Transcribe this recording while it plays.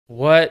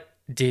What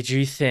did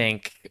you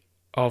think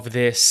of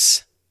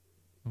this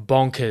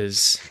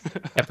bonkers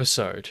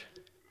episode?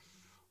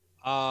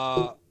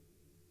 Uh,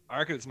 I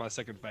reckon it's my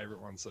second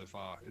favorite one so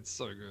far. It's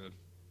so good.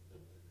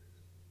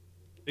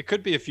 It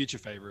could be a future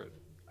favorite,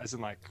 as in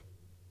like,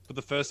 but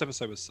the first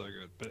episode was so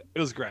good. But it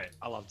was great.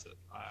 I loved it.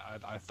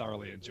 I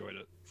thoroughly enjoyed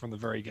it from the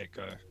very get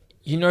go.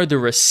 You know, the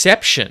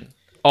reception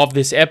of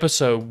this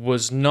episode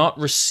was not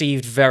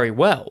received very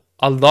well.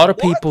 A lot of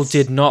people What?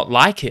 did not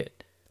like it.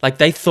 Like,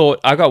 they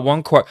thought, I got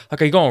one quote, like,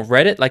 you go on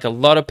Reddit, like, a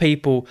lot of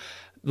people,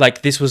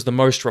 like, this was the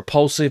most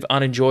repulsive,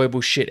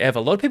 unenjoyable shit ever.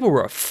 A lot of people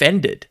were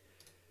offended.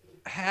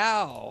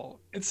 How?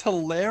 It's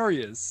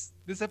hilarious.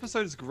 This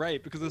episode is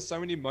great because there's so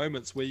many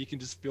moments where you can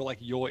just feel like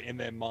you're in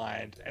their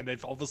mind, and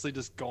they've obviously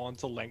just gone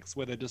to lengths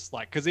where they're just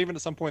like, because even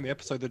at some point in the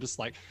episode, they're just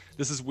like,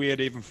 "This is weird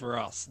even for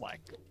us."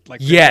 Like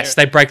Yes,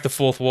 they break the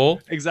fourth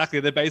wall. exactly.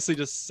 They're basically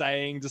just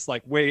saying, just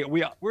like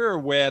we're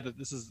aware that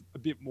this is a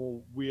bit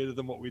more weirder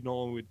than what we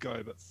normally would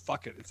go, but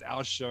fuck it, it's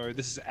our show.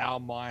 This is our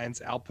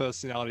minds, our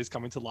personalities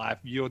coming to life.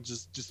 You're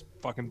just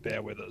fucking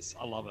bear with us.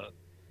 I love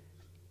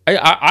it.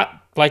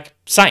 Like,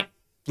 same.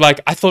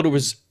 Like, I thought it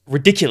was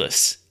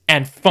ridiculous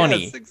and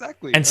funny Yes,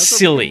 exactly. and That's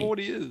what Rick and silly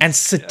Morty is. and Yeah.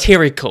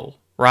 satirical,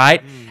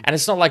 right? And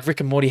it's not like Rick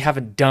and Morty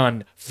haven't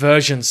done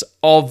versions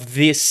of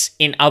this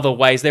in other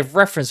ways. They've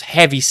referenced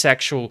heavy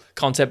sexual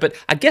content, but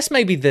I guess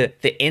maybe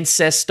the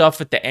incest stuff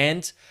at the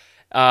end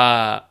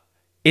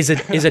is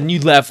a new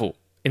level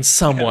in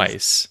some Yes.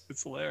 ways.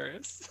 It's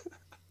hilarious.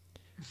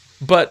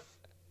 But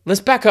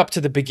let's back up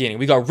to the beginning.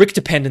 We got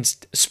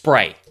Rickdependence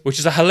Spray, which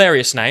is a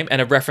hilarious name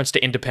and a reference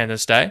to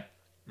Independence Day.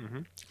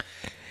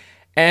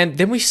 And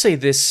then we see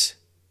this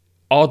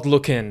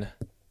odd-looking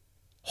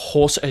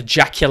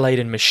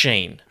horse-ejaculated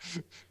machine.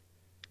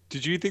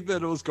 Did you think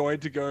that it was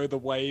going to go the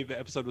way the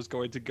episode was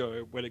going to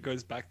go when it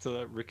goes back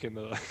to Rick and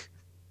the?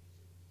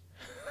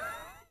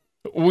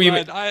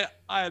 I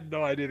had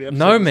no idea the episode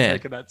No, was man.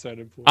 taking that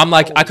turning point. I'm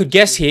like, I Holy could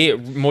guess shit. here,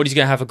 Morty's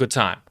gonna have a good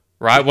time,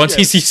 right? Once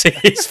he Yes. sees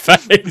his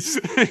face.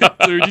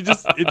 Dude,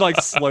 it like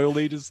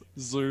slowly just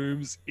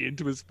zooms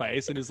into his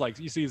face and is like,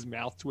 you see his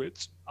mouth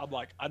twitch. I'm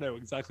like, I know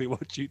exactly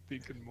what you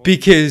think and more.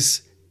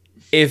 Because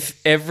if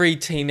if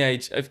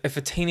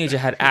a teenager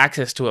had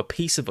access to a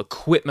piece of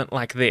equipment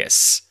like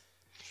this,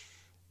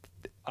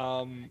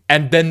 and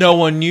then no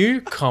one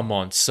knew, come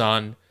on,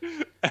 son.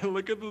 And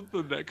look at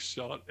the next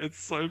shot. It's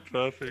so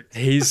perfect.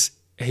 He's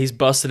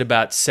busted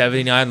about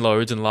 79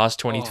 loads in the last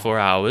 24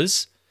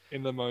 hours.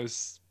 In the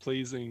most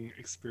pleasing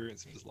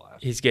experience of his life.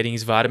 He's getting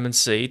his vitamin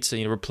C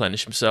to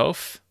replenish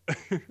himself.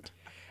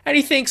 And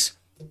he thinks,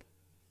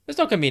 there's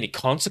not going to be any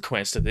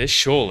consequence to this,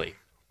 surely.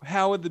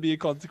 How would there be a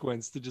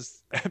consequence to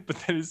just? But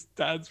then his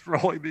dad's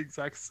rolling the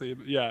exact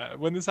same. Yeah,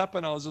 when this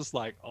happened, I was just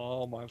like,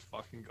 "Oh my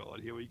fucking god,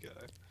 here we go."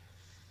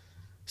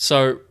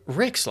 So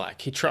Rick's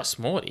like, he trusts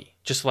Morty,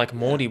 just like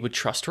Morty would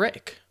trust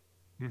Rick.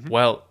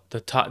 Well,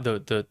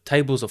 the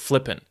tables are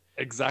flipping.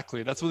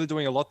 Exactly. That's what they're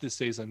doing a lot this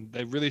season.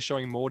 They're really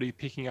showing Morty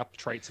picking up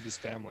traits of his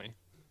family.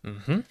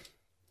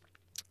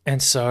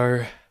 And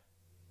so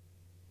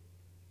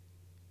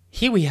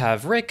here we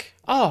have Rick,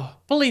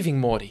 believing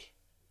Morty.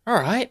 All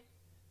right.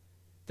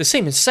 The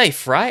semen's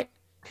safe, right?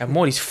 And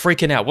Morty's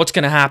freaking out. What's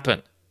going to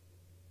happen?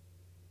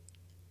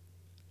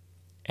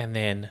 And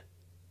then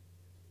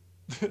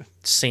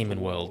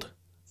Semen World.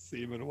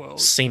 Semen world.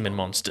 Semen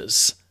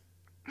monsters.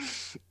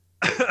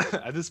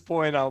 At this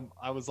point,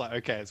 I was like,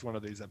 okay, it's one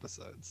of these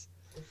episodes.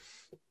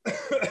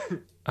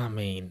 I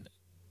mean,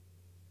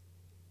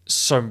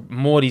 so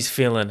Morty's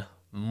feeling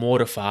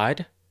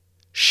mortified,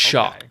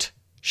 shocked,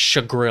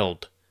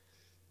 chagrined.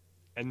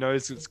 And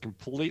knows it's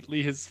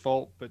completely his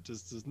fault, but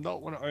just does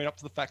not want to own up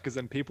to the fact because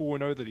then people will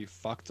know that he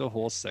fucked a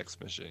horse sex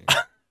machine.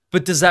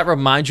 But does that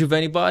remind you of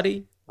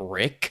anybody?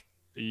 Rick?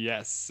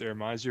 Yes, it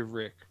reminds you of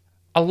Rick.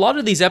 A lot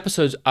of these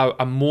episodes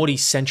are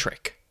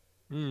Morty-centric.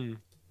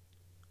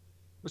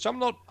 Which I'm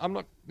not,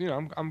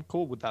 I'm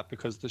cool with that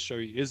because the show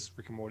is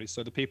Rick and Morty.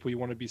 So the people you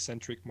want to be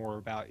centric more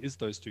about is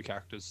those two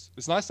characters.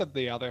 It's nice that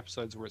the other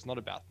episodes where it's not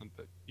about them,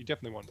 but you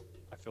definitely want,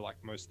 I feel like,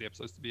 most of the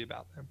episodes to be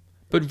about them.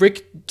 But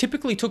Rick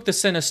typically took the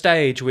center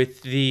stage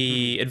with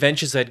the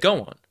adventures they'd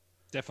go on.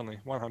 Definitely,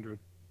 100.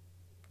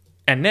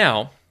 And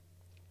now,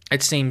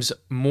 it seems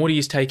Morty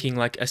is taking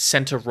like a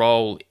center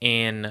role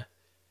in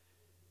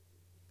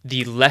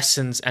the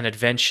lessons and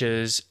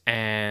adventures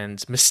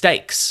and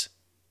mistakes.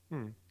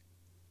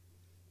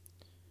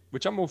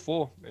 Which I'm all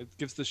for. It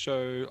gives the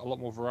show a lot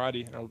more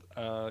variety and,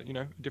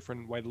 a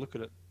different way to look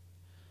at it.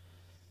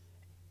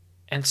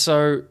 And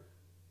so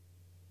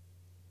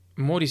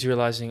Morty's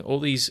realizing all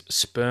these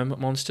sperm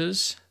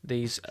monsters,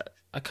 these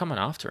are coming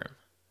after him.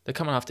 They're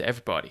coming after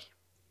everybody.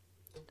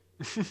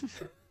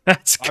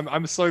 That's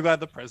I'm so glad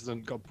the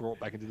president got brought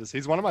back into this.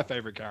 He's one of my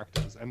favorite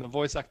characters, and the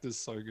voice actor's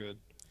so good.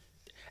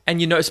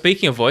 And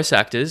speaking of voice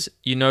actors,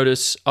 you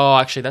notice. Oh,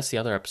 actually, that's the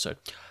other episode.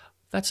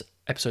 That's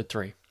episode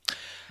 3.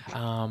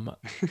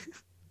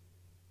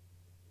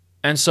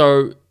 And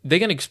so they're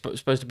going to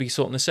supposed to be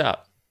sorting this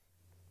out.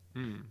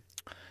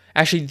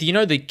 Actually, do you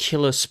know the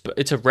killer?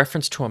 It's a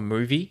reference to a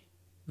movie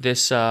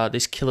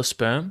this killer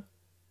sperm.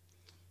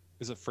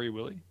 Is it Free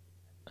Willy?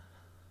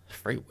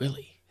 Free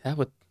Willy. That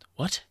would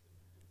what?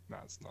 No,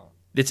 it's not.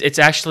 It's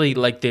actually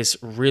like this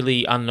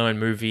really unknown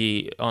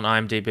movie on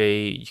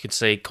IMDb you can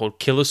see called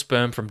Killer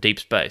Sperm from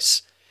Deep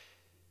Space.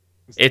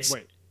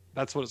 Wait,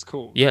 that's what it's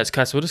called. Yeah,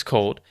 that's what it's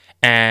called.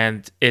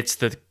 And it's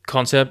the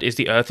concept is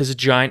the Earth is a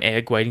giant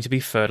egg waiting to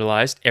be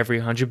fertilized. Every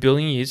 100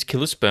 billion years,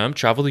 killer sperm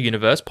travel the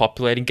universe,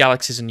 populating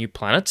galaxies and new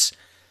planets.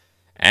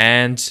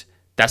 And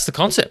that's the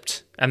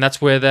concept. And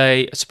that's where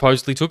they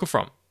supposedly took it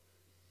from.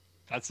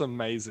 That's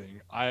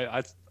amazing.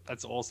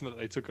 That's awesome that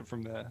they took it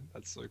from there.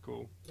 That's so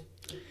cool.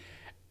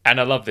 And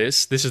I love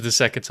this. This is the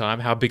second time.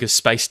 How big are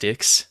space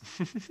dicks?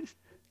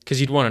 Because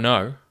you'd want to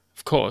know.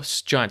 Of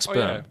course, giant sperm.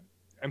 Oh, yeah.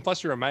 And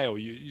plus, you're a male.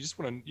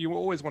 You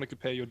always want to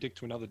compare your dick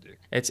to another dick.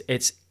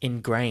 It's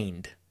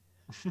ingrained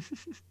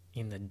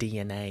in the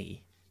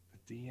DNA.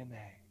 The DNA.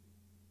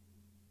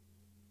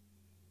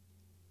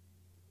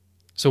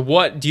 So,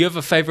 what do you have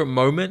a favorite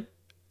moment?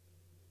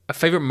 A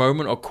favorite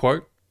moment or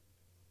quote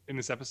in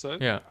this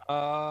episode? Yeah.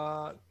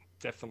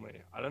 Definitely.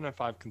 I don't know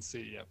if I can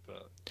see it yet,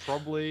 but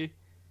probably.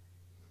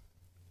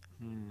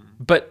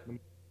 But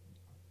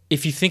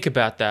if you think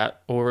about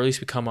that, or at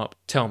least we come up,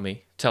 tell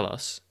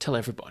us, tell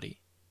everybody.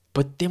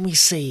 But then we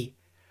see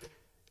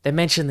they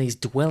mention these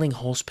dwelling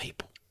horse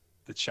people.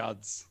 The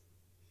Chuds.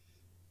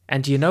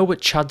 And do you know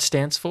what Chud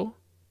stands for?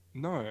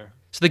 No.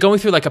 So they're going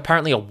through like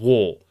apparently a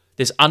war,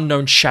 this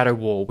unknown shadow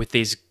war with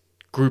these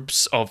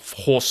groups of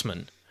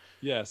horsemen.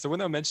 Yeah, so when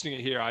they were mentioning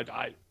it here,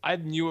 I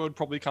knew it would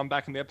probably come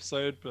back in the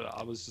episode, but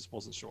I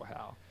wasn't sure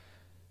how.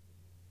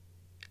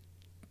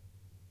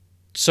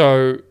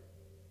 So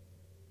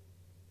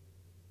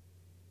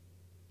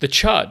the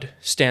Chud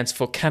stands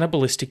for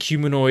Cannibalistic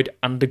Humanoid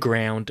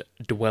Underground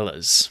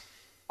Dwellers.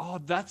 Oh,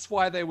 that's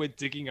why they were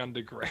digging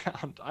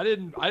underground. I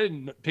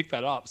didn't pick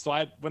that up.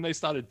 So when they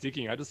started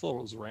digging, I just thought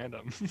it was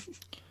random.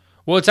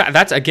 Well,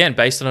 that's again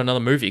based on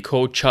another movie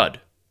called Chud.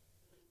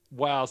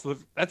 Wow, so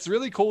that's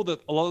really cool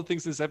that a lot of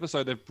things in this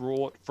episode they've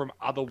brought from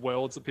other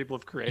worlds that people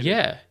have created.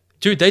 Yeah,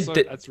 dude,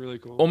 that's really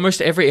cool.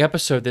 Almost every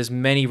episode, there's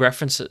many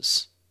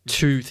references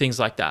to things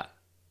like that.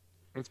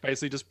 It's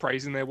basically just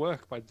praising their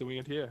work by doing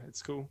it here.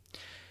 It's cool.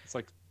 It's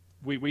like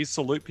we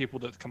salute people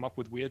that come up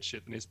with weird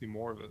shit. There needs to be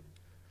more of it.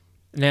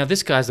 Now,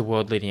 this guy's the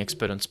world-leading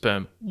expert on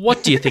sperm.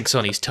 What do you think's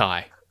on his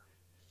tie?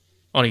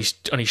 On his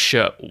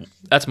shirt?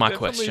 That's my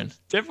question.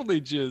 Definitely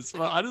jizz.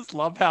 I just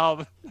love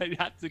how they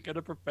had to get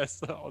a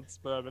professor on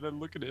sperm and then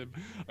look at him,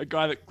 a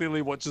guy that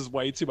clearly watches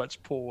way too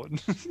much porn.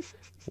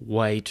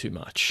 Way too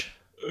much.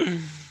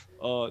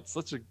 Oh, it's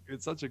such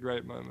a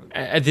great moment.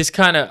 This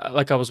kind of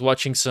like I was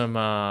watching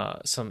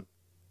some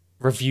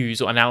reviews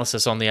or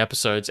analysis on the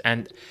episodes,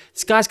 and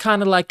this guy's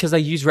kind of like, because they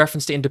use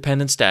reference to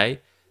Independence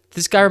Day. Does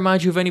this guy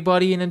remind you of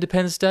anybody in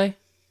Independence Day?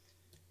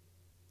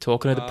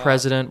 Talking to the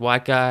president,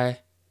 white guy.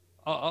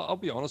 I'll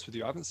be honest with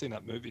you. I haven't seen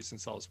that movie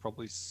since I was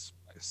probably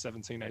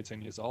 17,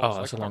 18 years old. Oh,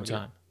 that's a long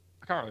time.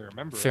 I can't really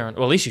remember. Fair enough.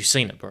 Well, at least you've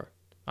seen it, bro.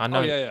 I know.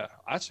 Oh, yeah.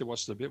 I actually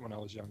watched it a bit when I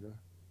was younger.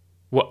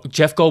 What?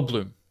 Jeff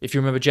Goldblum. If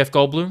you remember Jeff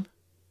Goldblum?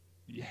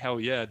 Hell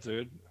yeah,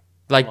 dude.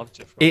 Like,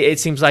 it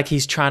seems like they're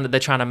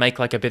trying to make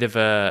like a bit of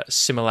a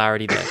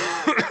similarity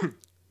there.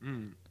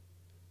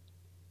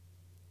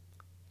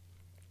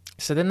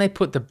 So then they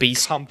put the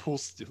beast.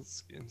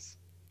 Rumpelstiltskins.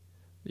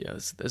 Yeah,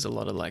 there's a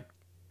lot of like.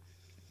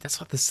 That's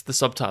what the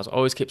subtitles. I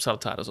always keep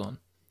subtitles on.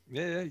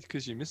 Yeah,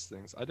 because you miss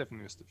things. I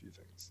definitely missed a few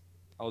things.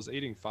 I was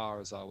eating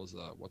far as I was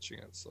watching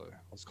it, so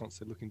I was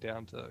constantly looking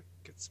down to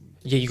get some.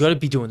 Yeah, you got to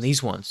be doing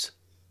these ones.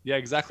 Yeah,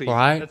 exactly.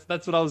 Right.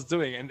 That's what I was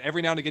doing, and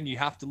every now and again you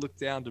have to look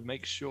down to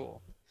make sure.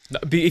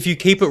 If you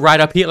keep it right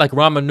up here, like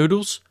ramen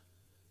noodles,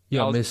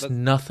 you'll miss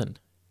nothing.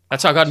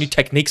 That's how I got new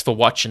techniques for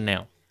watching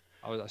now.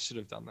 I should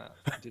have done that.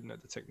 I didn't know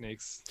the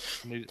techniques.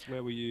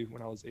 Where were you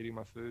when I was eating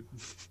my food?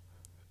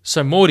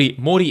 So Morty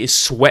is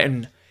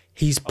sweating.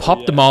 He's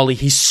popped the molly.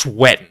 He's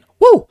sweating.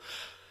 Woo!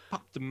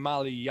 Popped the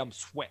molly. I'm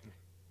sweating.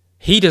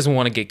 He doesn't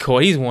want to get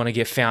caught. He doesn't want to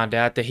get found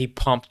out that he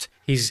pumped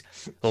his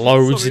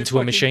loads into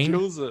a machine.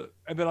 Kills it.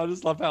 And then I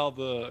just love how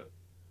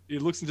he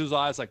looks into his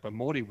eyes like, but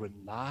Morty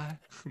wouldn't lie.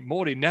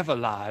 Morty never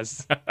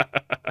lies.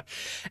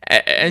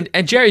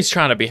 and Jerry's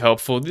trying to be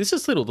helpful. This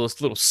is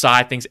those little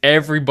side things.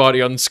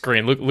 Everybody on the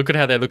screen, look at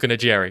how they're looking at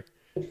Jerry.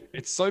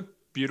 It's so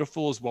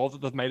beautiful as well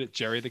that they've made it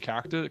Jerry the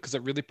character, because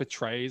it really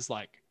portrays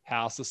like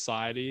how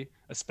society,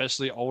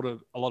 especially a lot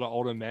of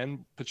older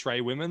men,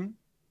 portray women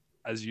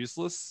as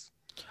useless.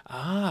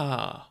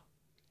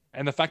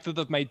 And the fact that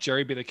they've made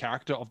Jerry be the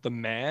character of the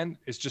man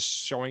is just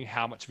showing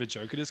how much of a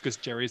joke it is, because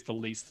Jerry is the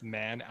least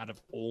man out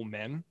of all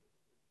men.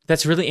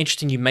 That's really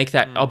interesting you make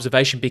that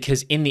observation,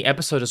 because in the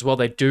episode as well,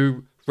 they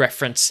do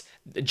reference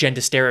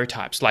gender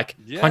stereotypes, like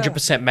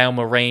 100% male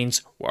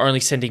Marines were only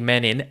sending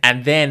men in,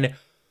 and then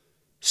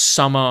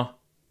Summer...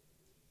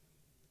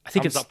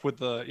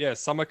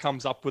 Summer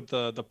comes up with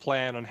the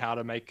plan on how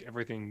to make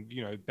everything,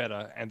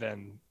 better, and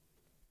then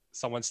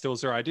someone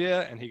steals her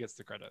idea and he gets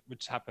the credit,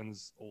 which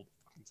happens all the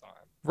fucking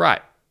time.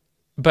 Right.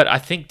 But I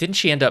think, didn't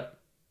she end up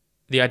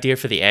the idea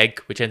for the egg,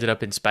 which ended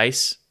up in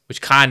space,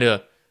 which kind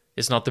of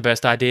is not the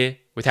best idea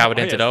with how it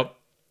ended yes. up.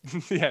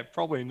 Yeah,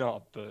 probably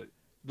not, but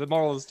the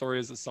moral of the story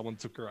is that someone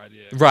took her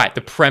idea. Right,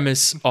 the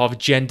premise of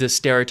gender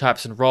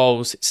stereotypes and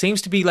roles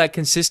seems to be like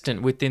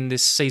consistent within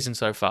this season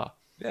so far.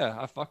 Yeah,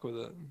 I fuck with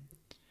it.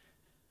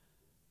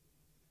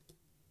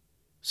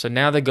 So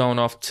now they're going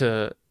off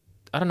to,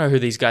 I don't know who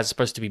these guys are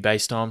supposed to be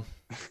based on.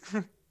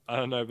 I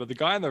don't know, but the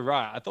guy on the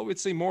right, I thought we'd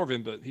see more of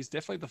him, but he's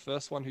definitely the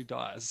first one who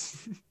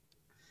dies.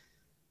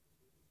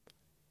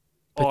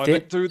 But and the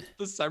dude,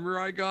 the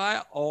samurai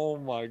guy. Oh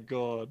my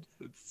god,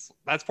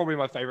 that's probably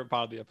my favorite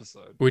part of the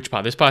episode. Which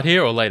part? This part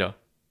here or later?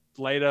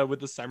 Later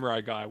with the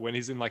samurai guy when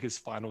he's in like his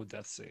final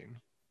death scene.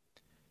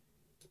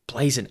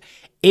 Blazing.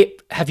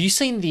 Have you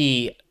seen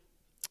the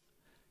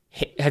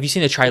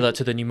trailer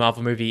to the new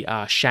Marvel movie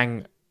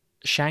Shang-Chi?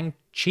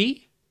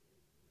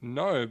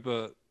 No,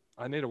 but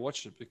I need to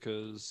watch it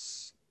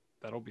because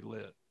that'll be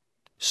lit.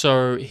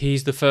 So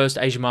he's the first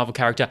Asian Marvel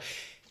character.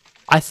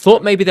 I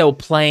thought maybe they were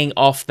playing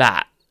off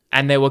that,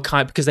 and they were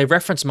because they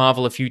referenced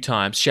Marvel a few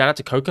times. Shout out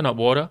to Coconut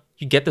Water.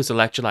 You get those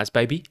electrolytes,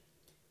 baby.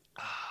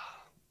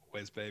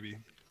 Where's baby?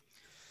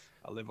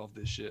 I live off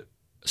this shit.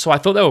 So I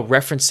thought they were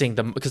referencing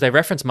them because they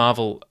referenced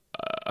Marvel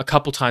a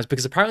couple times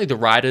because apparently the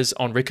writers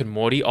on Rick and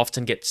Morty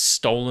often get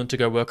stolen to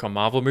go work on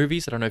Marvel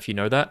movies. I don't know if you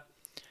know that.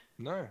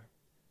 No.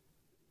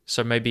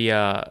 So maybe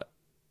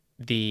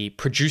the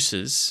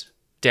producers,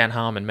 Dan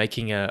Harmon,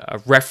 making a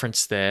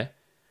reference there.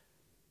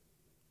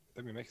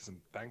 They'll be making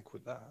some bank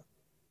with that.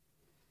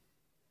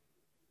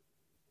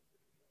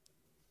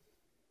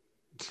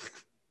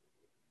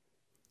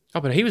 Oh,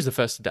 but he was the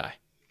first to die.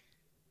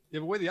 Yeah,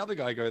 but where'd the other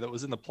guy go that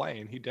was in the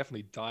plane? He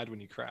definitely died when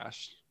he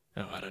crashed.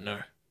 Oh, I don't know.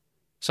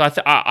 So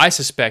I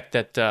suspect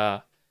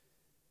that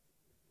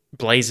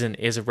Blazin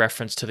is a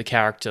reference to the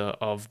character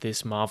of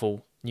this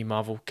new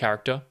Marvel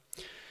character.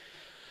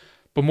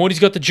 But Morty's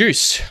got the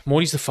juice.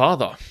 Morty's the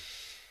father.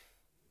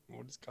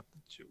 Morty's got the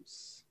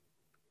juice.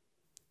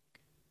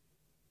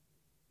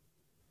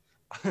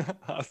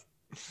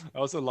 I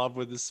also love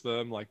with the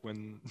sperm, like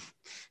when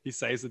he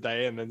saves the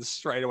day and then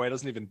straight away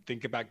doesn't even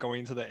think about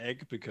going into the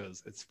egg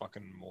because it's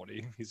fucking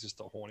Morty. He's just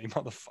a horny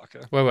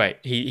motherfucker. Wait.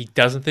 He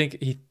doesn't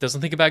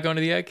think about going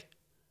to the egg?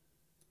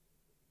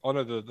 Oh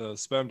no, the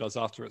sperm does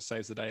after it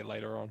saves the day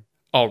later on.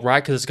 Oh,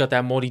 right, because it's got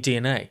that Morty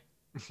DNA.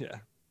 Yeah,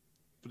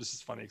 but it's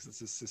just funny because it's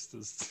his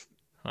sister's.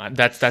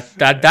 That's I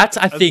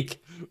think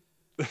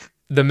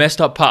the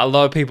messed up part a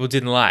lot of people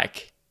didn't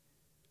like.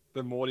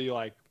 The Morty's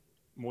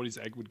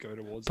egg would go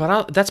towards.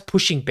 But that's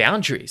pushing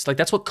boundaries. Like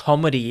that's what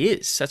comedy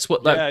is. That's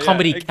what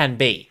comedy can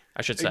be.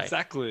 I should say.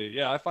 Exactly.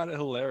 Yeah, I find it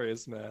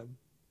hilarious, man.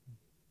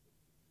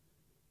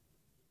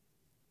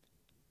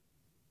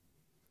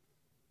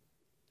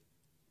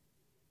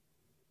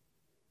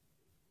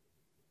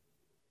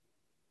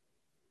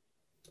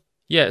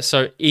 Yeah,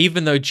 so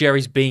even though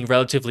Jerry's being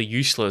relatively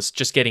useless,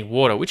 just getting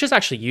water, which is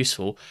actually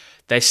useful,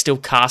 they're still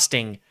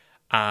casting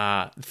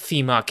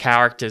female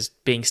characters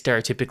being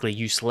stereotypically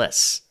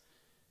useless,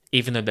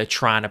 even though they're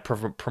trying to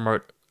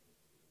promote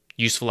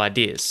useful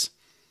ideas.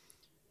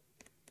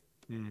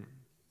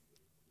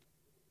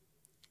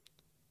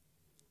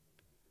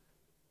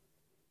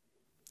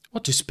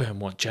 What do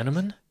sperm want,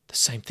 gentlemen? The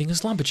same thing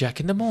as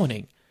lumberjack in the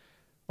morning,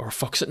 or a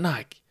fox at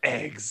night.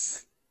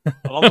 Eggs.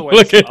 I love the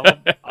way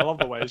I love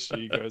the way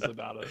she goes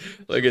about it.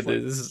 Look at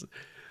this. This is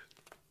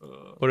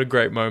what a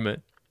great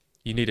moment.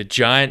 You need a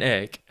giant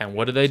egg, and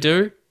what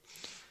do?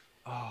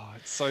 Oh,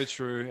 it's so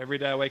true. Every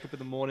day I wake up in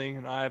the morning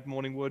and I have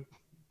morning wood.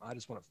 I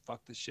just want to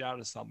fuck the shit out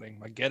of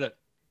something. I get it,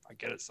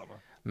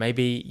 Summer.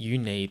 Maybe you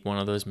need one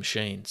of those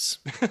machines.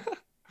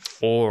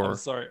 Or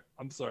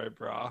I'm sorry,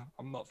 brah.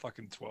 I'm not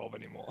fucking 12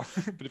 anymore.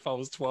 But if I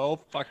was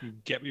 12,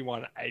 fucking get me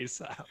one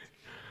ASAP.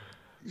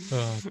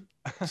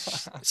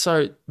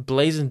 So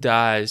Blazin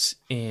dies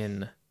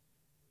in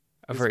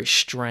a very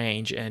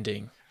strange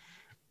ending.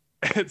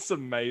 It's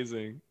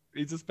amazing.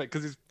 He's just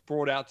because he's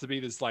brought out to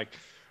be this like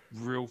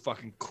real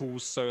fucking cool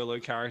solo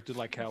character,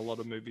 like how a lot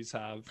of movies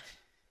have,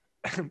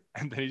 and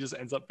then he just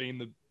ends up being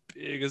the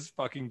biggest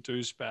fucking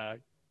douchebag.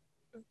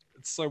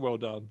 It's so well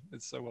done.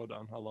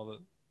 I love it.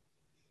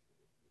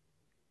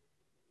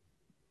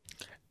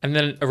 And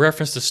then a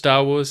reference to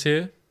Star Wars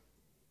here.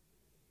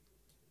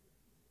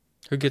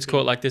 Who gets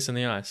caught like this in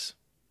the ice?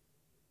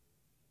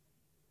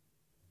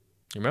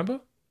 You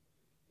remember?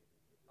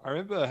 I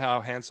remember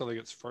how Han Solo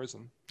gets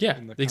frozen. Yeah,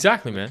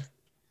 exactly, man.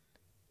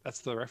 That's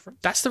the reference?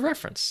 That's the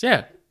reference,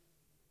 yeah.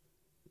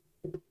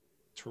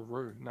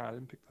 True. No, I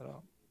didn't pick that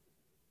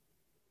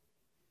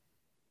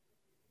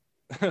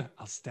up.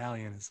 Our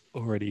stallion is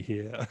already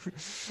here.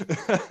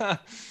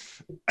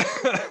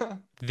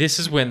 This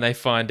is when they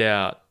find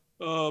out.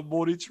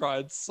 Morty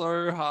tried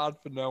so hard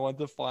for no one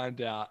to find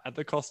out at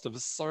the cost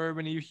of so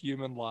many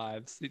human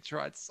lives. He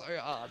tried so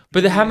hard.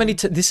 But how many...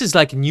 this is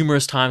like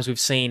numerous times we've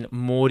seen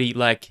Morty,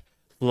 like,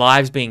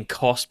 lives being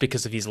cost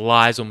because of his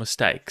lies or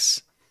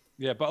mistakes.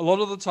 Yeah, but a lot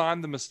of the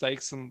time, the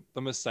mistakes,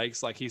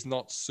 like, he's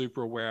not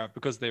super aware of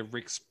because they're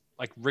Rick's,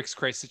 like Rick's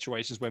creates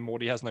situations where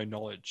Morty has no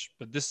knowledge,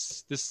 but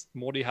this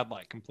Morty had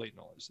like complete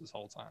knowledge this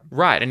whole time.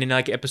 Right, and in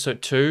like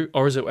episode 2,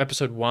 or is it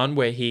episode 1,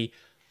 where he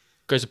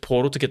goes a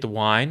portal to get the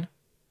wine?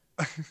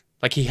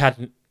 Like he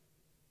had...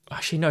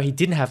 Actually, no, he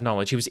didn't have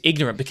knowledge. He was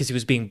ignorant because he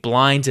was being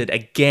blinded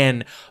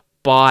again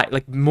by...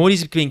 Like,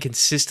 Morty's being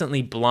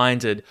consistently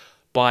blinded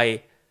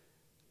by...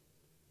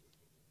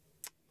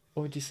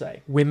 What would you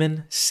say?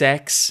 Women,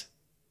 sex,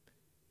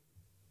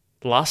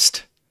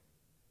 lust,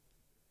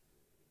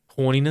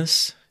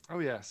 horniness. Oh,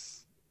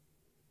 yes.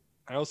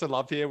 I also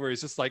love here where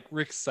he's just like,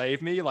 Rick,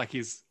 save me. Like,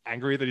 he's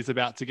angry that he's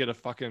about to get a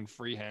fucking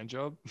free hand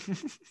job.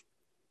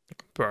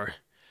 Bro,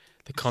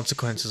 the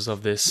consequences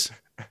of this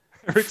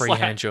Rick's free like,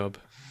 hand job.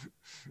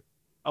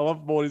 I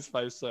love Morty's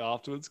face so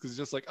afterwards because he's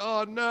just like,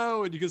 oh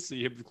no, and you can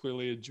see him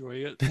clearly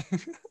enjoying it.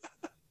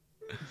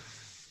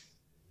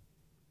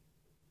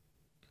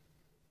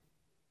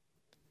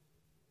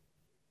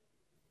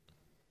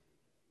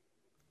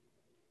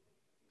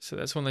 So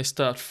that's when they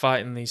start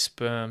fighting these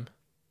sperm.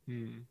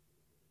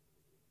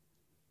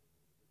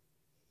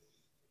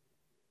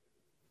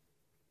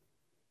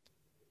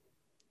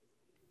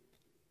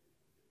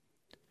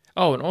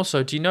 Oh, and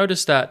also, do you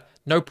notice that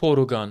no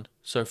portal gun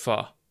so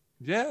far?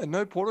 Yeah,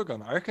 no portal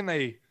gun. I reckon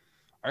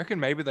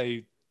maybe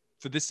they,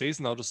 for this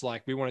season, they'll just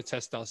like, we want to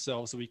test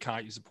ourselves so we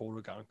can't use a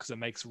portal gun because it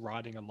makes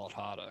riding a lot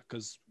harder.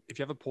 Because if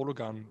you have a portal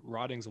gun,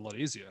 riding's a lot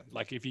easier.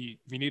 Like if you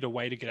need a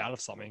way to get out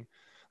of something.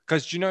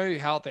 Because do you know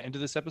how at the end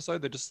of this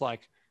episode, they're just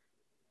like,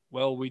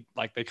 well,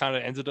 they kind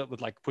of ended it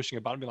with like pushing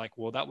a button, be like,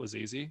 well, that was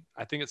easy.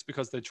 I think it's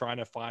because they're trying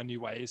to find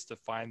new ways to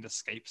find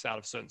escapes out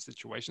of certain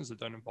situations that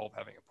don't involve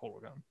having a portal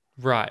gun.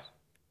 Right.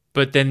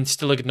 But then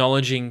still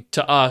acknowledging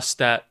to us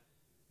that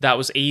that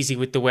was easy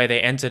with the way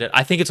they entered it.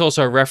 I think it's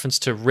also a reference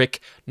to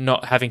Rick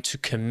not having to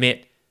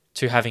commit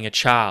to having a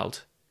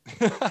child.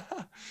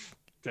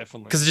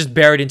 Definitely. Because it just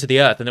buried into the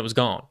earth and it was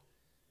gone.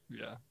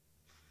 Yeah.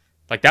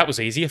 Like, that was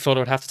easy. I thought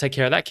I would have to take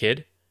care of that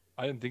kid.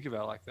 I didn't think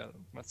about it like that.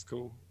 That's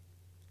cool.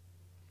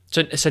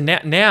 So now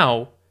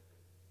now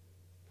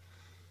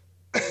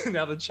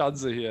the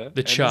Chuds are here.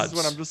 The Chuds. This is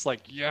when I'm just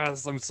like,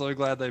 yes, I'm so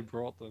glad they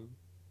brought them.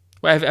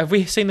 Wait, have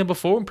we seen them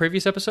before in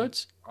previous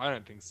episodes? I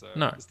don't think so.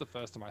 No. It's the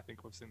first time I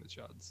think we've seen the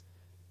Chuds.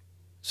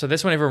 So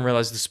that's when everyone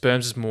realizes the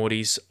sperms is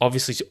Morty's.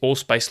 Obviously, all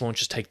space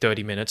launches take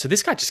 30 minutes. So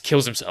this guy just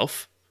kills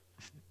himself.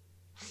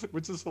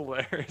 Which is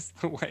hilarious,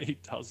 the way he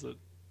does it.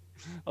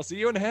 I'll see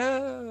you in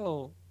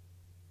hell.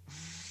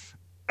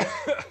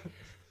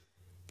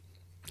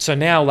 So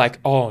now, like,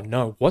 oh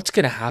no, what's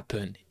going to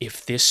happen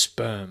if this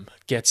sperm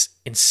gets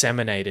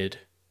inseminated?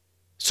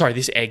 Sorry,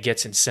 this egg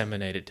gets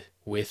inseminated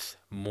with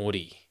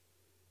Morty.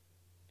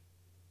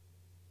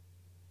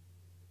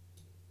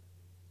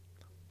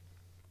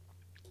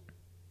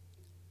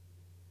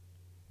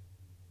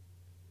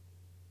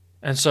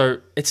 And so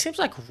it seems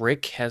like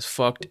Rick has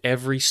fucked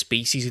every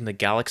species in the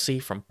galaxy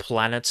from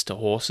planets to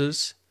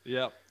horses.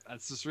 Yep,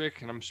 that's just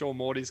Rick, and I'm sure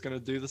Morty's going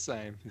to do the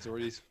same. He's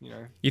already,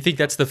 You think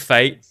that's the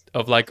fate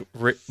of like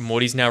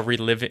Morty's now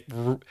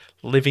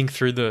living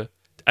through the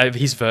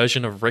his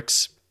version of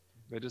Rick's?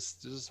 They're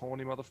just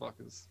horny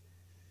motherfuckers.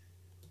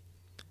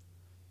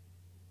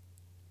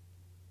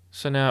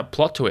 So now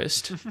plot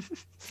twist.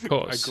 Of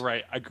course.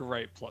 A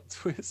great plot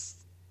twist.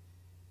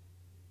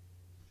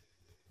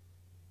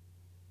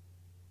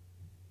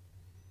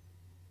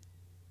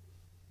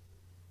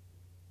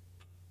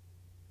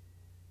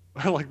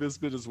 I like this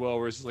bit as well,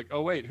 where it's just like,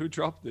 oh wait, who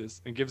dropped this?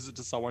 And gives it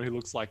to someone who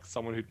looks like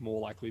someone who'd more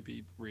likely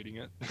be reading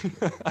it.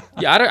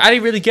 Yeah, I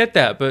didn't really get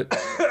that, but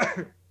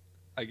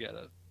I get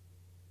it.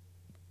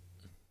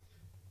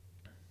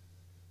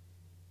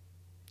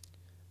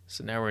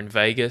 So now we're in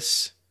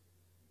Vegas.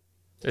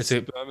 There's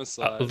a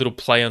Spermicide. little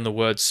play on the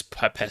words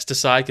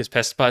pesticide, because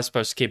pesticide is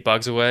supposed to keep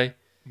bugs away.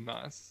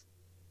 Nice.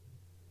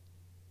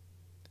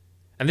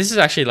 And this is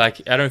actually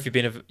like, I don't know if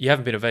you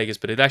haven't been to Vegas,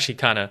 but it actually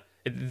kind of,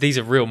 these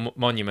are real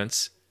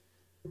monuments.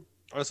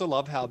 I also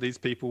love how these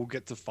people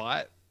get to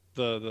fight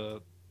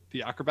the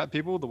acrobat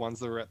people, the ones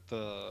that are at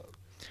the...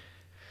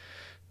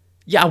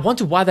 Yeah, I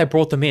wonder why they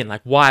brought them in,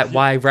 like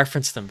why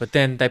reference them, but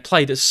then they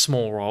played a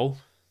small role.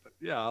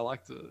 Yeah, I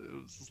liked it.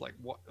 It was just like,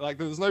 what? Like,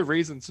 there was no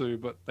reason to,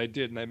 but they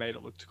did, and they made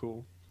it look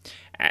cool.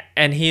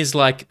 And here's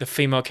like the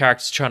female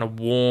characters trying to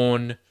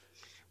warn,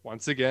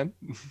 once again,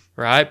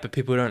 right? But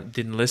people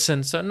didn't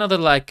listen. So another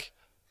like,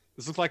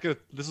 this is like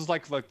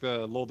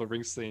the Lord of the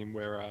Rings theme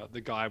where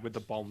the guy with the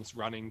bombs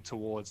running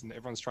towards, and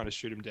everyone's trying to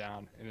shoot him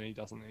down, and then he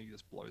doesn't. And he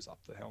just blows up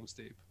the Helm's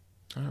Deep.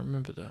 I don't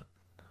remember that.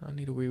 I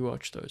need to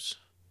rewatch those.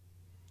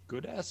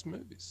 Good ass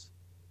movies.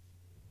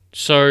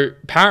 So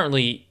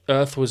apparently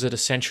Earth was at a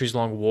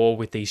centuries-long war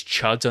with these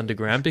chuds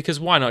underground, because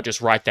why not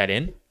just write that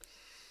in?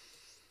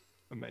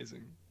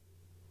 Amazing.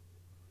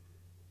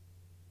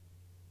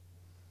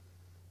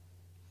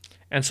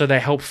 And so they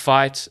help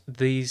fight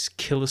these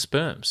killer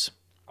sperms.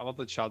 I love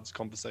the Chud's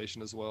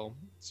conversation as well.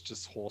 It's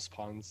just horse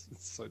puns.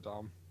 It's so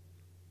dumb.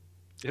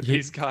 Yeah,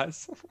 these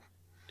guys.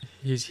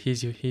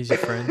 Here's your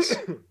friends.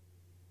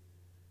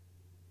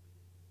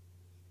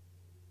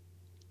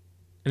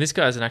 And this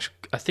guy's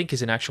I think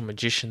he's an actual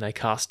magician. They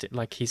cast it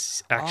like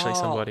he's actually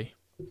somebody.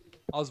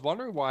 I was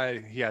wondering why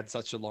he had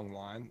such a long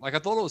line. Like, I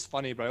thought it was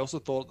funny, but I also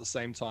thought at the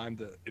same time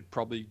that it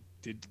probably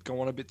did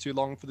go on a bit too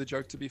long for the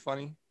joke to be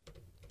funny.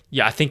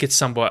 Yeah, I think it's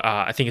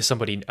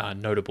somebody.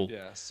 Notable.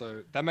 Yeah,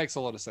 so that makes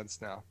a lot of sense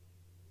now.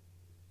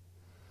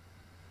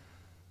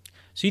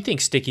 So you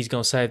think Sticky's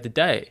gonna save the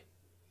day,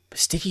 but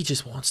Sticky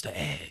just wants the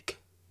egg.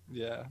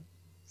 Yeah,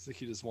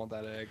 Sticky just want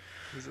that egg.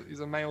 He's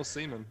a male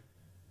semen.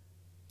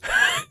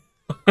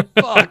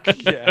 Fuck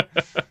yeah!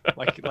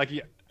 Like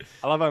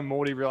I love how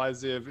Morty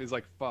realizes he's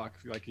like fuck.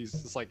 Like he's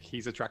just like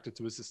he's attracted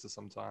to his sister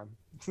sometime.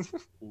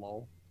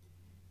 Lol.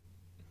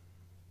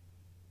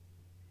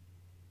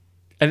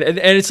 And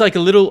it's like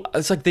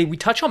it's like we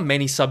touch on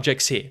many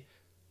subjects here,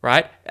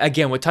 right?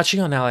 Again, we're touching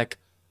on now like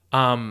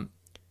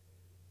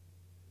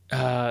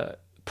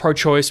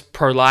pro-choice,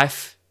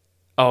 pro-life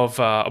of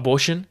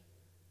abortion.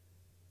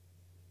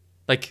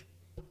 Like,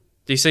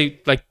 do you see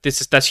like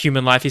that's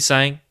human life? He's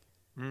saying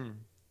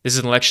this is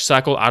an election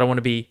cycle. I don't want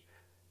to be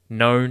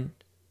known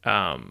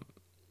to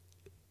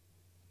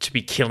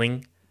be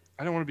killing.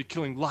 I don't want to be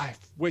killing life.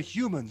 We're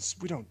humans.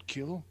 We don't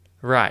kill.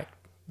 Right.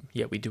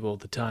 Yeah, we do all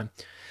the time.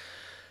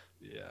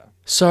 Yeah.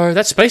 So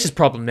that's Space's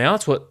problem now.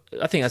 It's what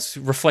I think that's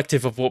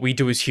reflective of what we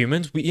do as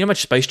humans. You know how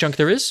much space junk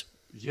there is?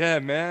 Yeah,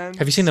 man.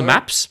 Have you seen the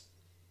maps?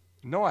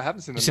 No, I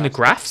haven't seen the maps. You seen the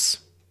graphs?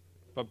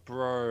 But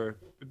bro,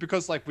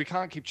 because like we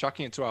can't keep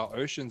chucking it to our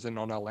oceans and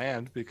on our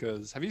land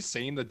because have you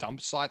seen the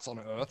dump sites on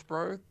Earth,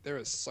 bro? There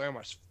is so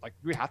much like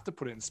we have to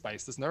put it in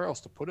space. There's nowhere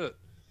else to put it.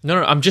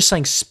 No, I'm just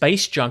saying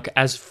space junk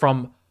as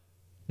from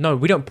no,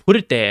 we don't put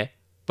it there,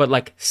 but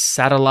like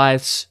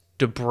satellites,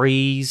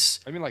 debris.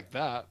 I mean like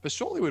that, but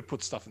surely we'd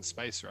put stuff in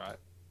space, right?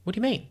 What do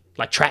you mean?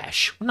 Like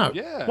trash? No.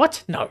 Yeah.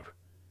 What? No.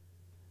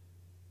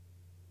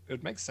 It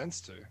would make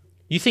sense to.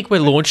 You think we're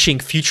launching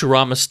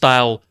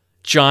Futurama-style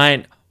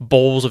giant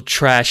balls of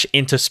trash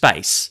into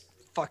space?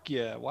 Fuck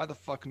yeah. Why the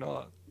fuck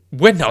not?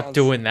 We're not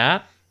doing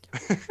that.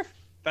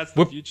 That's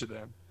the future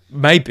then.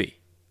 Maybe.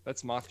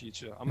 That's my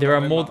future. I'm there are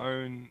gonna more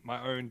own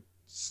my own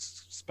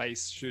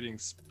space shooting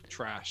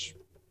trash.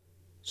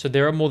 So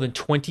there are more than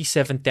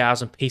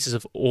 27,000 pieces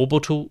of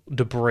orbital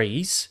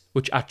debris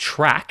which are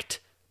tracked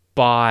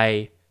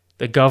by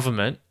the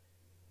government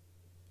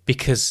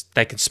because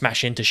they can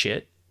smash into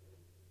shit.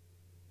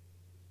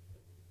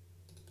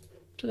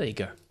 So there you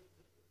go.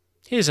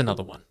 Here's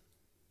another one.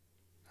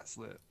 That's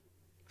lit.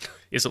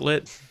 Is it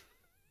lit?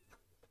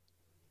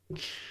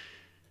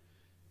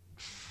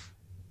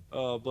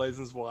 Oh,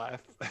 Blazon's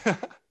wife.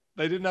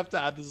 They didn't have to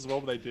add this as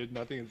well, but they did, and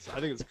I think it's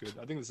good.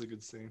 I think it's a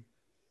good scene.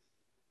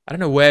 I don't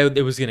know where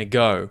it was gonna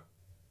go.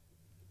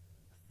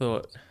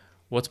 Thought,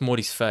 what's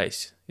Morty's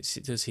face?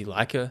 Does he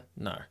like her?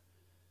 No.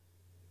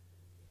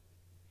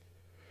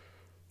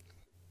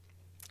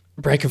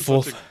 Break and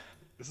forth.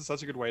 This is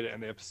such a good way to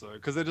end the episode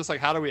because they're just like,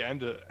 how do we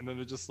end it? And then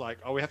they're just like,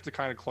 oh, we have to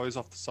kind of close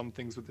off some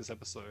things with this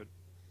episode.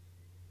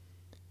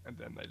 And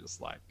then they just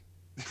like,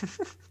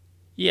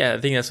 yeah, I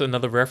think that's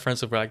another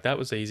reference of like that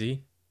was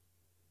easy.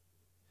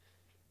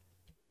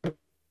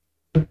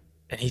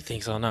 And he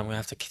thinks, oh no, I'm gonna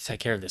have to take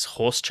care of this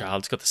horse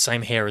child. It's got the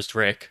same hair as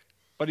Rick.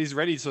 But he's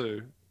ready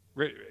to.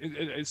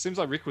 It seems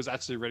like Rick was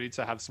actually ready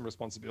to have some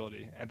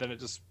responsibility, and then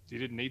he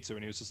didn't need to,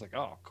 and he was just like,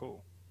 oh,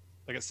 cool.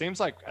 Like it seems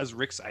like as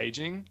Rick's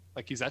aging,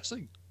 like he's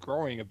actually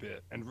growing a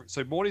bit, and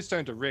so Morty's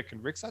turned to Rick,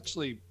 and Rick's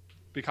actually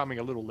becoming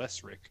a little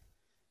less Rick.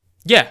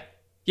 Yeah,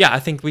 I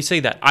think we see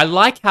that. I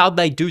like how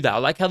they do that. I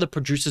like how the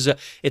producers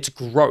it's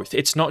growth.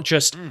 It's not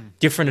just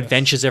different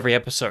adventures every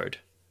episode.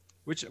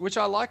 Which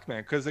I like,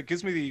 man, because it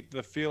gives me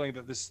the feeling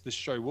that this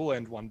show will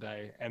end one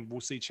day, and we'll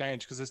see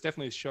change. Because there's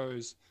definitely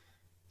shows,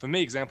 for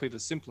me, example, The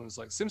Simpsons.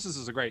 Like Simpsons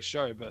is a great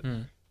show, but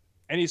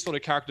any sort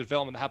of character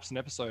development that happens in an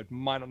episode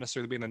might not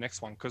necessarily be in the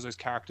next one because those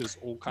characters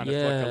all kind of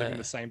feel like they're living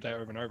the same day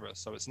over and over.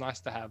 So it's nice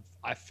to have,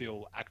 I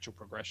feel, actual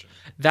progression.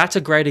 That's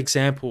a great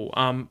example.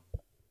 I'm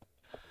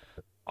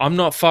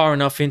not far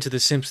enough into The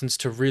Simpsons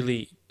to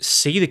really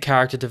see the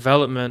character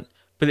development,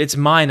 but it's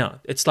minor.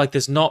 It's like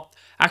there's not...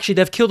 Actually,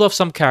 they've killed off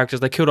some characters.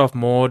 They killed off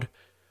Maud.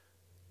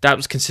 That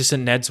was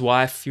consistent. Ned's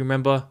wife, you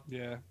remember?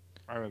 Yeah,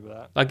 I remember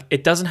that. Like,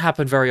 it doesn't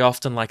happen very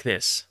often like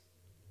this.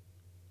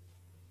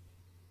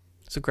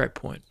 It's a great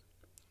point.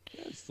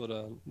 Yeah, it's sort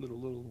of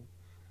little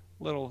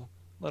bit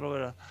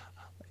of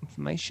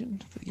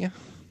information for you.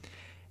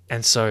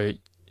 And so,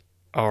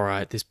 all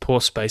right, this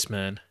poor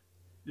spaceman.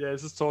 Yeah,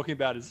 he's just talking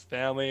about his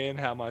family and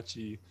how much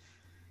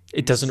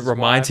it doesn't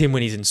remind him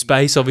when he's in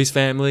space of his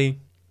family.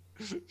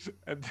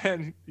 And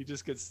then he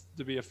just gets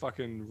to be a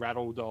fucking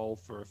rattle doll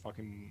for a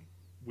fucking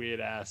weird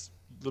ass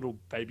little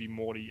baby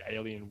Morty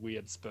alien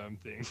weird sperm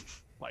thing.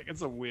 Like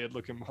it's a weird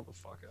looking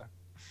motherfucker.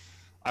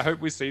 I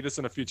hope we see this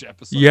in a future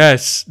episode.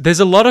 Yes,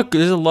 there's a lot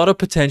of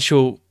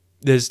potential.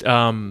 There's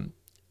a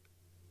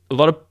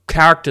lot of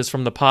characters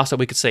from the past that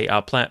we could see.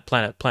 What's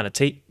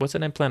her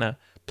name?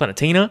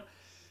 Planetina.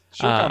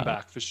 She'll come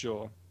back for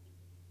sure.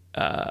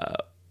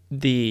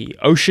 The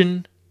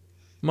ocean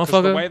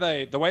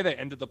motherfucker. The way they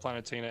ended the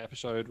Planetina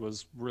episode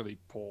was really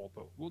poor,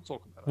 but we'll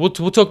talk about it.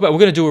 We'll talk about. We're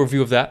gonna do a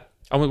review of that.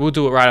 We'll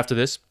do it right after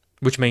this,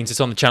 which means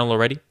it's on the channel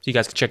already, so you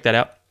guys can check that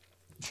out.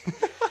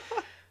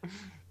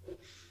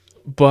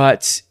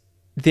 But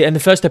in the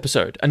first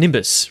episode, a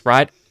Nimbus,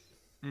 right?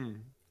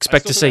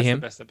 Expect to see him.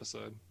 The best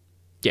episode.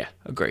 Yeah,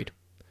 agreed.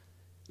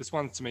 This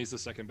one to me is the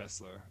second best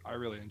though. I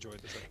really enjoyed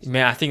this episode.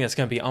 Man, I think that's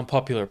going to be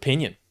unpopular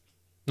opinion.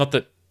 Not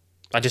that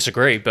I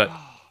disagree, but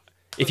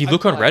if you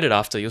look on Reddit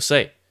after, you'll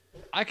see.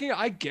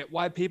 I get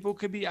why people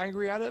could be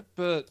angry at it,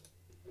 but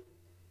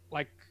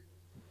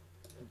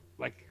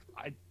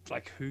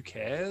who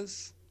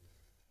cares?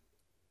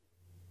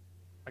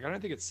 Like, I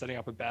don't think it's setting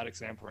up a bad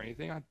example or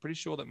anything. I'm pretty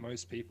sure that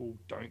most people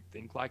don't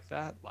think like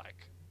that.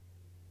 Like,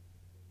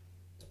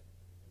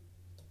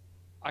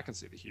 I can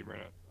see the humor in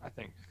it. I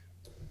think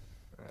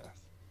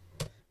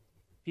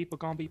people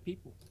gonna be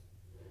people.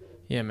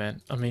 Yeah,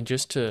 man. I mean,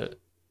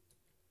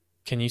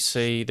 can you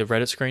see the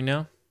Reddit screen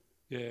now?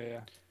 Yeah.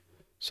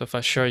 So if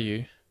I show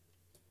you.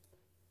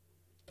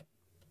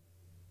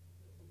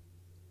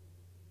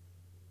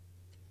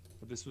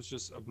 But this was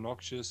just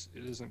obnoxious.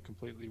 It isn't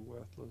completely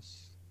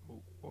worthless.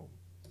 Whoa.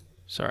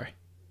 Sorry.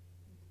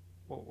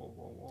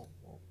 Whoa.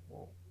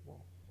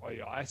 Oh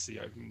yeah, I see.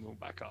 Open them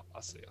back up.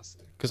 I see.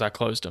 Because I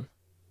closed them.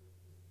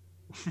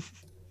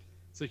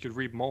 So you could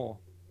read more.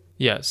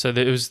 Yeah, so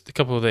there was a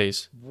couple of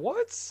these.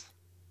 What?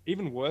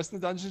 Even worse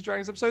than the Dungeons and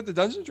Dragons episode? The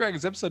Dungeons and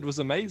Dragons episode was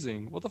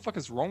amazing. What the fuck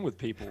is wrong with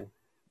people?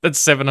 That's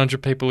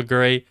 700 people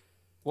agree.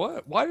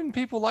 What? Why didn't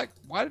people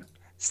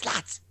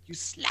Sluts! You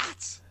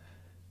sluts!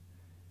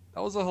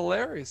 That was a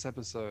hilarious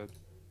episode.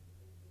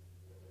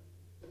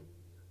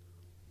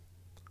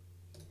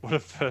 What a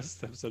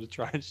first episode to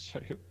try and show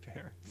your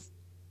parents.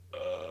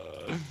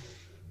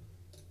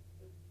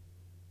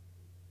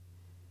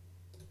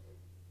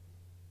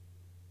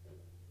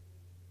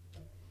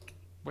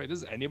 Wait,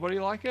 does anybody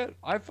like it?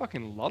 I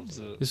fucking loves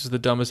it. This is the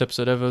dumbest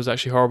episode ever. It was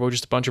actually horrible.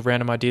 Just a bunch of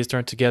random ideas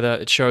thrown together.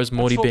 It shows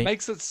Morty That's what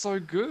makes it so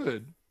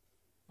good.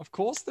 Of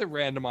course they're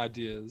random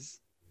ideas.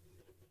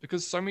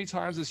 Because so many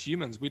times as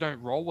humans, we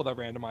don't roll with our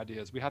random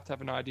ideas. We have to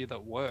have an idea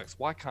that works.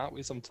 Why can't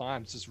we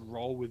sometimes just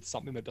roll with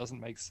something that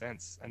doesn't make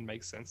sense and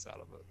make sense out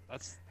of it?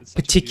 It's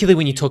particularly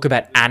when you talk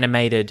about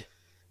animated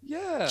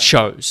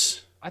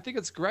shows. I think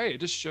it's great. It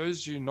just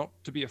shows you not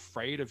to be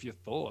afraid of your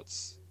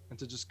thoughts and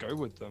to just go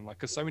with them. Like,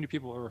 because so many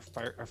people are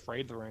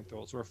afraid of their own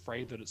thoughts, or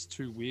afraid that it's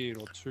too weird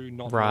or too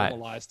not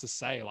normalized to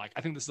say. Like,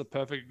 I think this is a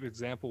perfect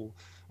example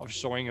of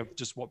showing of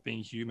just what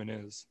being human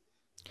is.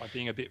 By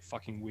being a bit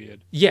fucking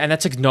weird. Yeah, and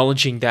that's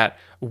acknowledging that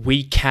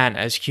we can,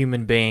 as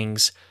human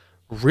beings,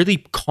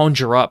 really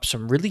conjure up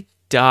some really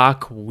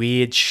dark,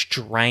 weird,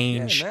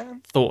 strange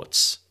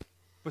thoughts.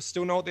 But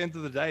still know at the end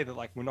of the day that,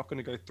 like, we're not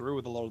going to go through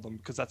with a lot of them,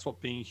 because that's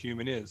what being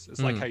human is. It's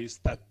like how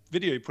that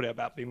video you put out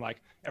about being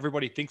like,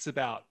 everybody thinks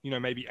about,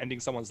 maybe ending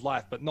someone's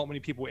life, but not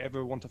many people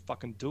ever want to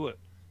fucking do it.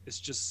 It's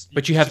just...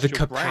 But you have the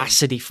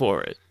capacity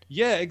for it.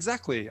 Yeah,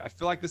 exactly. I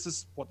feel like this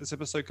is what this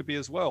episode could be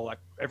as well. Like,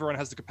 everyone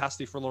has the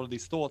capacity for a lot of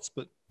these thoughts,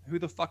 but who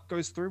the fuck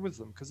goes through with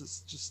them? Because it's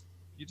just...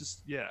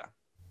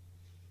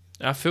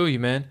 I feel you,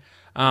 man.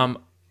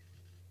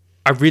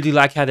 I really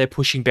like how they're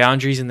pushing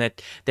boundaries and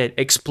that they're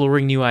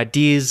exploring new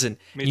ideas and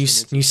new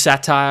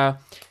satire,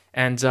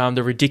 and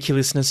the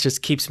ridiculousness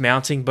just keeps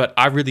mounting. But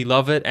I really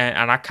love it,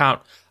 and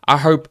I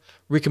hope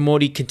Rick and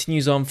Morty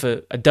continues on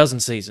for a dozen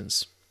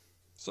seasons.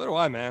 So do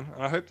I, man.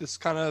 And I hope this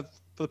kind of,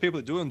 for the people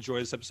that do enjoy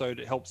this episode,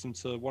 it helps them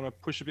to want to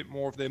push a bit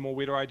more of their more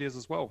weirder ideas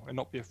as well, and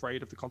not be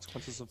afraid of the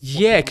consequences of...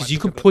 Yeah, because you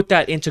can put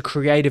that into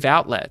creative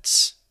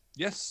outlets.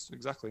 Yes,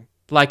 exactly.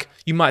 Like,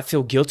 you might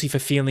feel guilty for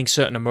feeling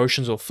certain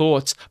emotions or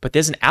thoughts, but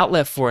there's an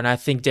outlet for it. And I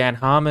think Dan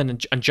Harmon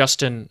and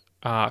Justin,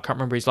 I can't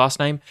remember his last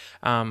name.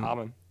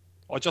 Harmon.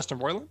 Or Justin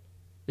Roiland?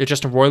 Yeah,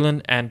 Justin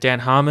Roiland and Dan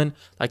Harmon.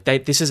 Like,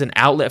 this is an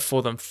outlet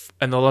for them,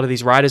 and a lot of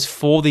these writers,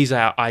 for these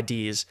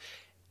ideas.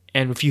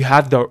 And if you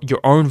have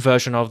your own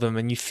version of them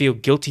and you feel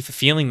guilty for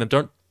feeling them,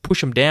 don't push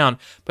them down,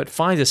 but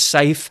find a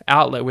safe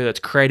outlet, whether it's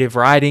creative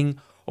writing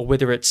or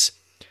whether it's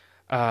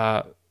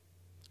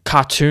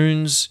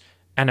cartoons,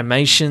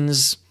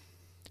 animations,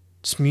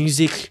 it's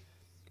music,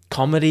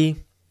 comedy,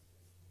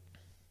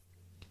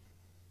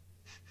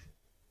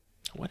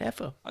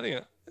 whatever. I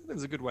think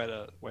that's a good way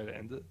to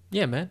end it.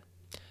 Yeah, man.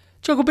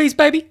 Chocolate Bees,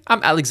 baby.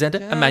 I'm Alexander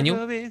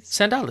Emmanuel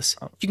Sandalis.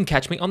 You can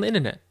catch me on the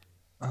internet.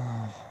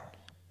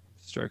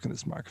 Stroking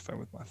this microphone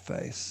with my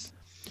face.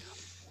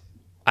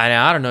 I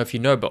don't know if you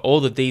know, but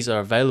all of these are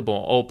available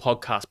on all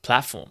podcast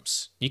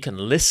platforms. You can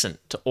listen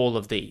to all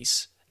of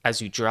these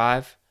as you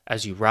drive,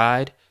 as you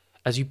ride,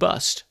 as you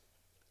bust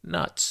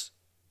nuts.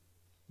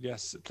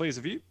 Yes, please,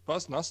 if you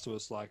bust nuts to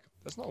us, like,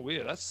 that's not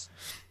weird. Makes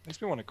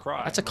me want to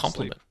cry. That's a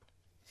compliment.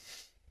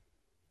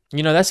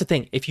 That's the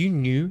thing. If you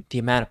knew the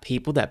amount of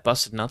people that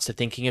busted nuts to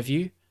thinking of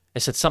you,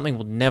 it's something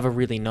we'll never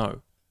really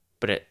know.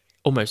 But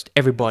almost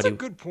everybody... That's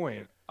a good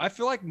point. I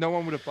feel like no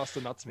one would have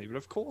busted nuts to me, but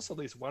of course at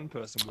least one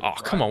person would. Oh,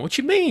 come on. What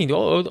you mean?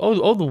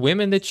 All the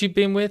women that you've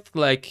been with,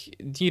 like,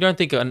 you don't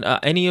think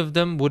any of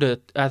them would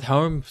have at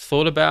home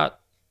thought about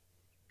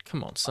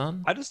Come on,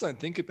 son. I just don't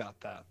think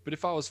about that. But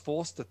if I was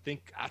forced to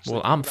actually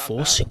Well, think I'm about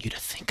forcing that, you to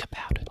think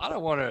about it. I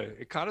don't want to.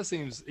 It kind of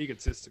seems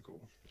egotistical.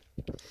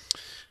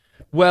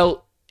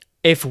 Well,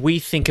 if we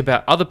think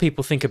about other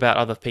people, think about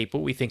other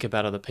people, we think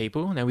about other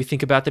people, now we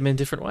think about them in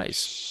different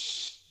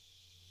ways.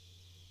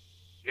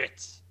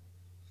 Shit.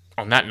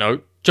 On that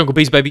note, Jungle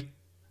Bees, baby.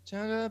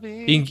 Jungle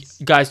Bees. You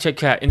can, guys,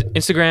 check out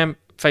Instagram,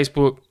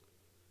 Facebook,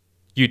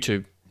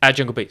 YouTube,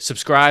 @Jungle Bees.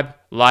 Subscribe,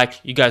 like.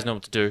 You guys know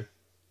what to do.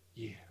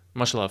 Yeah.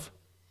 Much love.